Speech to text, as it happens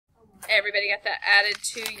Everybody got that added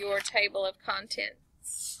to your table of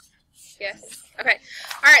contents? Yes? Okay.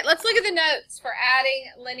 All right, let's look at the notes for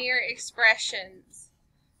adding linear expressions.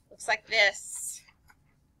 Looks like this.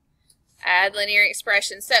 Add linear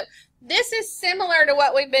expressions. So this is similar to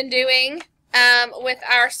what we've been doing with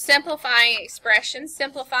our simplifying expressions.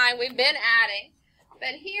 Simplifying, we've been adding.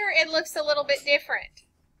 But here it looks a little bit different.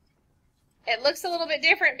 It looks a little bit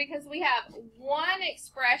different because we have one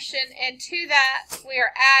expression, and to that we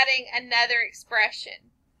are adding another expression.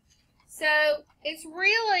 So it's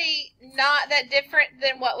really not that different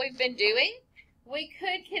than what we've been doing. We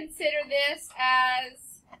could consider this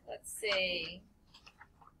as, let's see,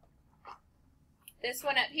 this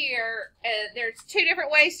one up here, there's two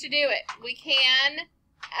different ways to do it. We can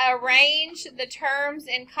arrange the terms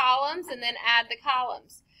in columns and then add the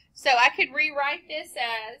columns. So I could rewrite this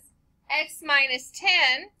as x minus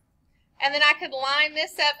 10, and then I could line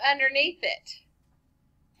this up underneath it.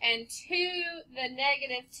 And to the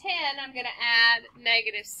negative 10, I'm going to add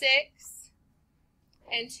negative 6.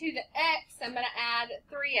 And to the x, I'm going to add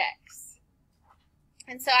 3x.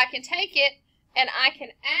 And so I can take it and I can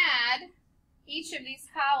add each of these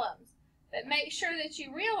columns. But make sure that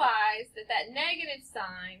you realize that that negative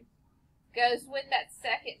sign goes with that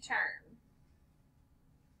second term.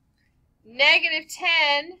 Negative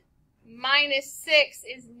 10 minus 6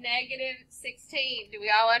 is negative 16. Do we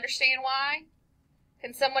all understand why?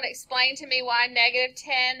 Can someone explain to me why negative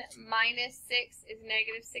 10 minus 6 is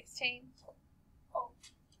negative 16?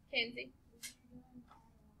 Kenzie?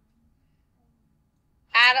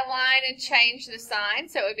 Add a line and change the sign,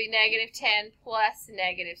 so it would be negative 10 plus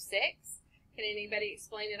negative 6. Can anybody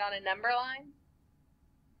explain it on a number line?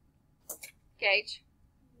 Gage?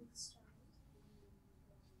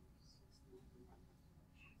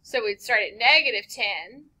 So we'd start at negative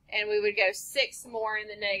 10, and we would go 6 more in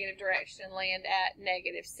the negative direction and land at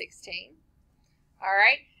negative 16. All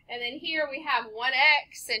right, and then here we have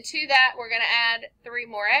 1x, and to that we're going to add 3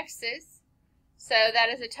 more x's. So that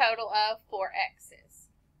is a total of 4 x's.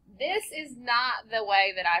 This is not the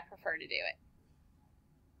way that I prefer to do it.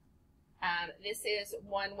 This is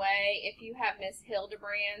one way. If you have Miss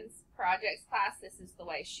Hildebrand's projects class, this is the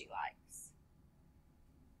way she likes.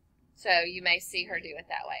 So you may see her do it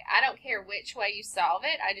that way. I don't care which way you solve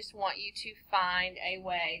it. I just want you to find a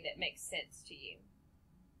way that makes sense to you.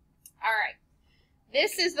 All right.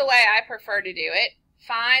 This is the way I prefer to do it.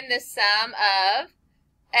 Find the sum of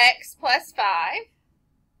x plus 5.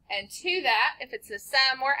 And to that, if it's a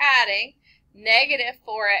sum we're adding, negative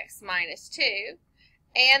 4x minus 2.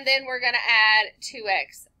 And then we're going to add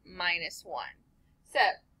 2x minus 1. So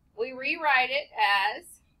we rewrite it as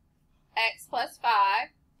x plus 5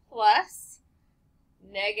 plus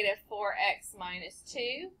negative 4x minus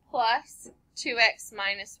 2 plus 2x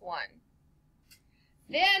minus 1.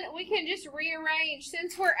 Then we can just rearrange.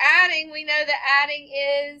 Since we're adding, we know that adding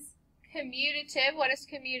is commutative. What does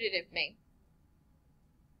commutative mean?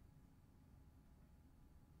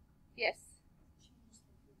 Yes.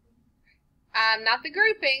 Not the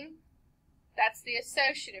grouping. That's the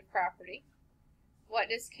associative property. What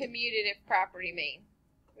does commutative property mean?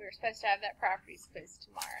 We were supposed to have that properties quiz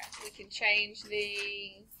tomorrow. We can change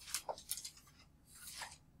the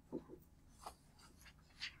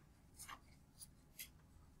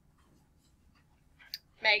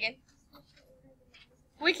Megan.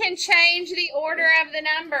 We can change the order of the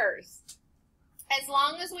numbers. As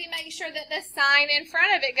long as we make sure that the sign in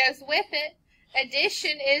front of it goes with it.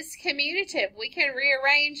 Addition is commutative. We can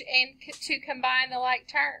rearrange and to combine the like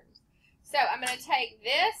terms. So I'm going to take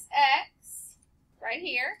this x right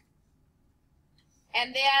here,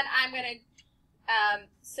 and then I'm going to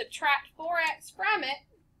subtract 4x from it,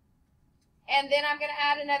 and then I'm going to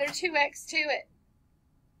add another 2x to it.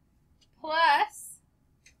 Plus,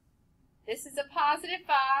 this is a positive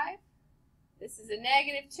 5, this is a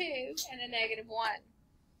negative 2, and a negative 1.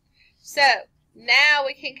 So, now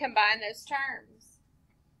we can combine those terms.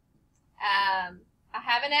 I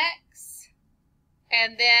have an x,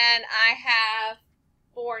 and then I have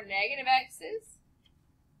 4 negative x's.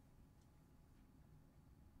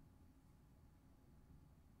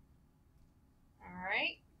 All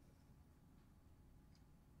right.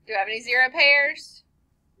 Do I have any 0 pairs?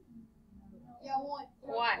 Yeah, 1.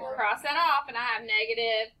 1. Cross that off, and I have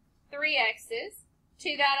negative 3 x's.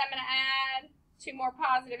 To that, I'm going to add 2 more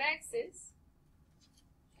positive x's.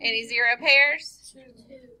 Any 0 pairs? 2.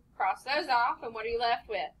 Cross those off, and what are you left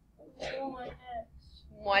with? 1x.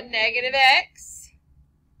 1 negative x.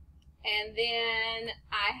 And then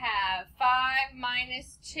I have 5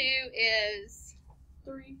 minus 2 is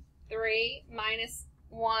 3. 3. Minus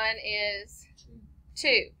 1 is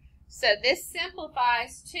 2. So this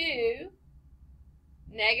simplifies to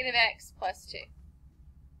negative x plus 2.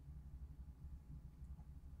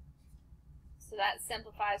 So that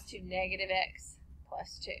simplifies to negative x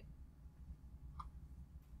plus 2.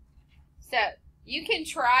 So you can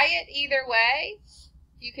try it either way.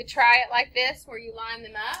 You could try it like this where you line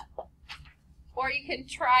them up. Or you can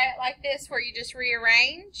try it like this where you just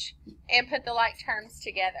rearrange and put the like terms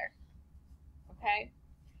together. Okay?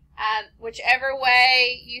 Whichever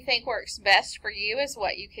way you think works best for you is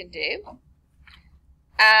what you can do.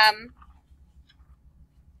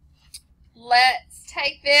 Let's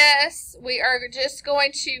take this. We are just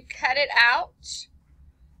going to cut it out.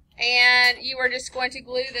 And you are just going to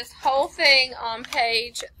glue this whole thing on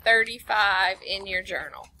page 35 in your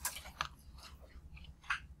journal.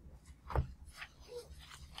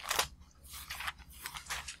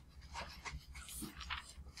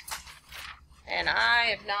 And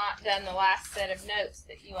I have not done the last set of notes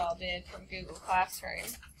that you all did from Google Classroom.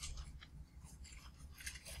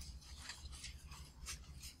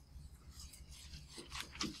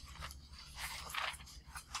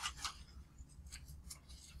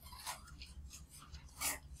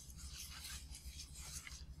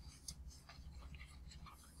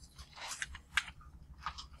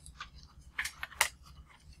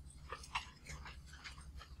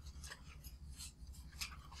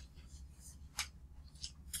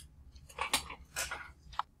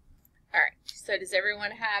 So does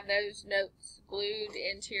everyone have those notes glued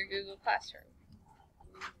into your Google Classroom?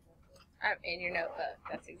 In your notebook.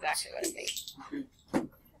 That's exactly what it means.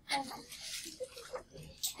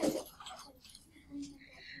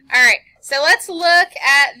 All right, so let's look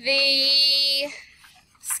at the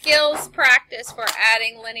skills practice for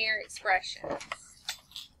adding linear expressions.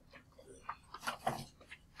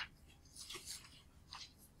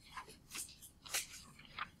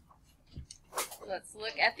 Let's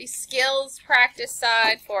look at the skills practice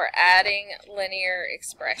side for adding linear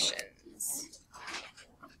expressions.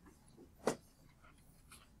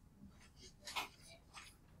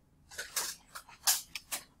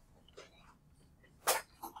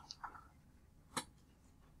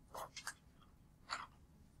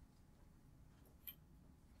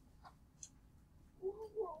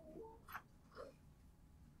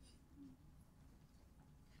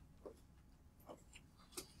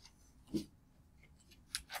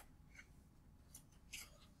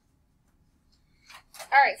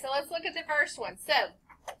 All right, so let's look at the first one. So,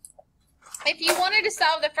 if you wanted to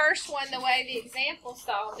solve the first one the way the example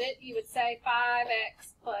solved it, you would say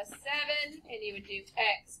 5x plus 7, and you would do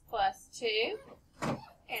x plus 2. And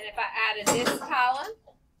if I added this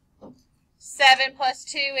column, 7 plus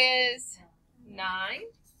 2 is 9.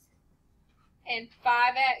 And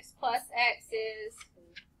 5x plus x is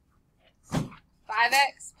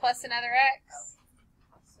 5x plus another x,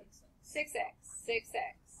 6x,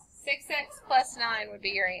 6x. 6x plus 9 would be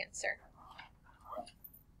your answer.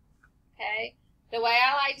 Okay? The way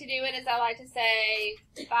I like to do it is I like to say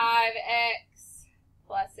 5x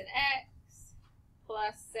plus an x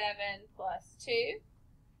plus 7 plus 2.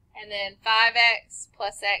 And then 5x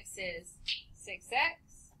plus x is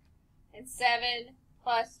 6x. And 7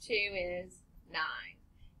 plus 2 is 9.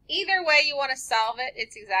 Either way you want to solve it,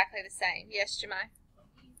 it's exactly the same. Yes, Jemai?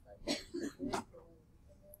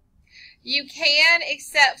 You can,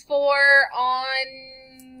 except for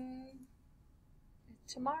on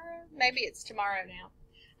tomorrow. Maybe it's tomorrow now.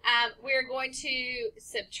 We're going to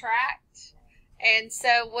subtract. And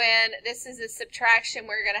so when this is a subtraction,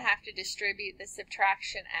 we're going to have to distribute the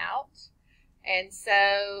subtraction out. And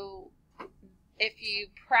so if you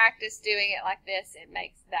practice doing it like this, it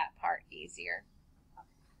makes that part easier.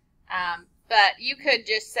 But you could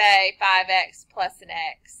just say 5x plus an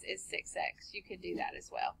x is 6x. You could do that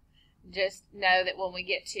as well. Just know that when we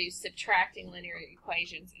get to subtracting linear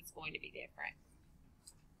equations, it's going to be different.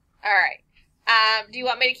 All right. Do you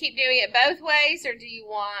want me to keep doing it both ways, or do you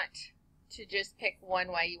want to just pick one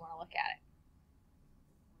way you want to look at it?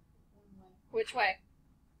 Which way?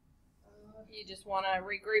 You just want to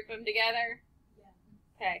regroup them together? Yeah.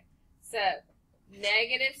 Okay. So,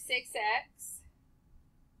 negative 6x.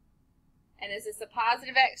 And is this a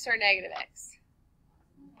positive x or a negative x?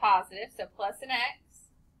 Positive, so plus an x.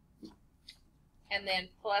 And then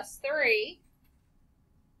plus 3,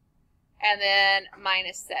 and then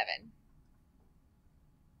minus 7.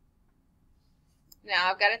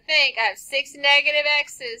 Now I've got to think, I have 6 negative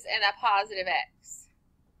x's and a positive x.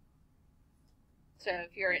 So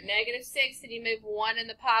if you're at negative 6 and you move 1 in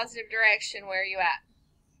the positive direction, where are you at?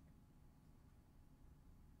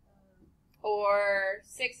 Or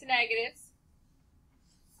 6 negatives.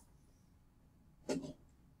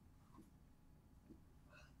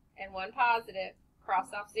 and 1 positive.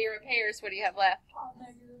 Cross off 0 pairs. What do you have left? 5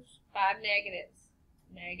 negatives. 5 negatives.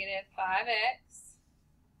 Negative 5x.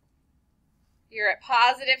 You're at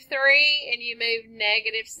positive 3, and you move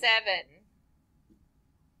negative 7.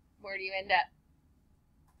 Where do you end up?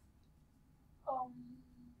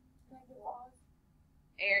 Negative 5.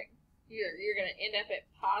 Eric, you're going to end up at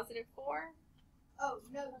positive 4? Oh,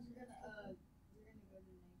 no, you're gonna go to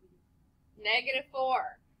Negative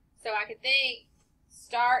 4. So I could think,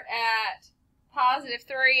 start at positive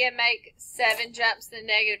 3 and make 7 jumps in the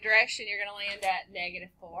negative direction. You're going to land at negative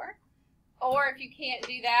 4. Or if you can't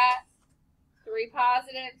do that, 3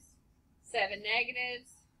 positives, 7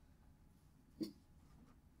 negatives.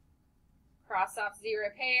 Cross off 0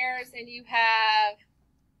 pairs, and you have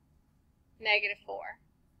negative 4.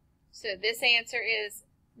 So this answer is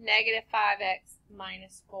negative 5x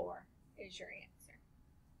minus 4 is your answer.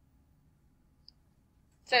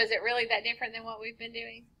 So is it really that different than what we've been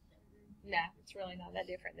doing? No, it's really not that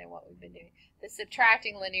different than what we've been doing. The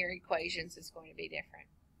subtracting linear equations is going to be different.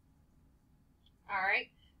 All right,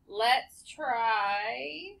 let's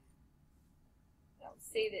try. I don't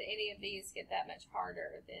see that any of these get that much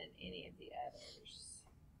harder than any of the others.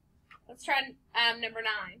 Let's try number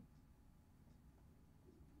 9.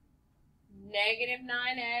 Negative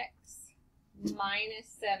 9x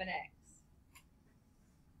minus 7x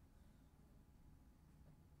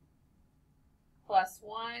plus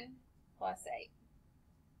 1 plus 8.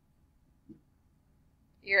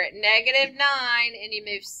 You're at negative 9, and you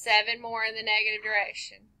move 7 more in the negative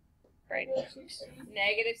direction. Right.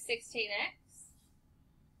 Negative 16x.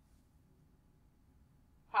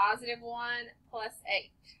 Positive 1 plus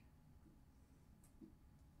 8.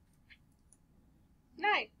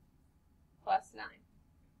 9 plus 9.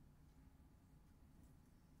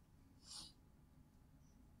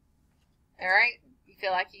 All right. You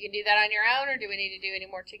feel like you can do that on your own, or do we need to do any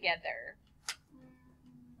more together?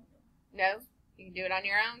 No? You can do it on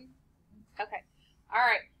your own? Okay. All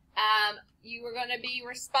right. You are going to be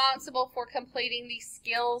responsible for completing the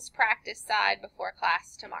skills practice side before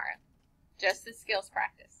class tomorrow. Just the skills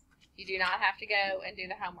practice. You do not have to go and do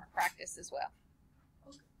the homework practice as well.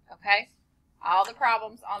 Okay? All the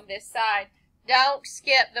problems on this side. Don't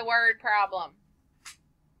skip the word problem.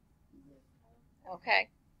 Okay?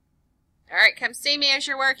 All right, come see me as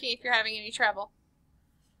you're working if you're having any trouble.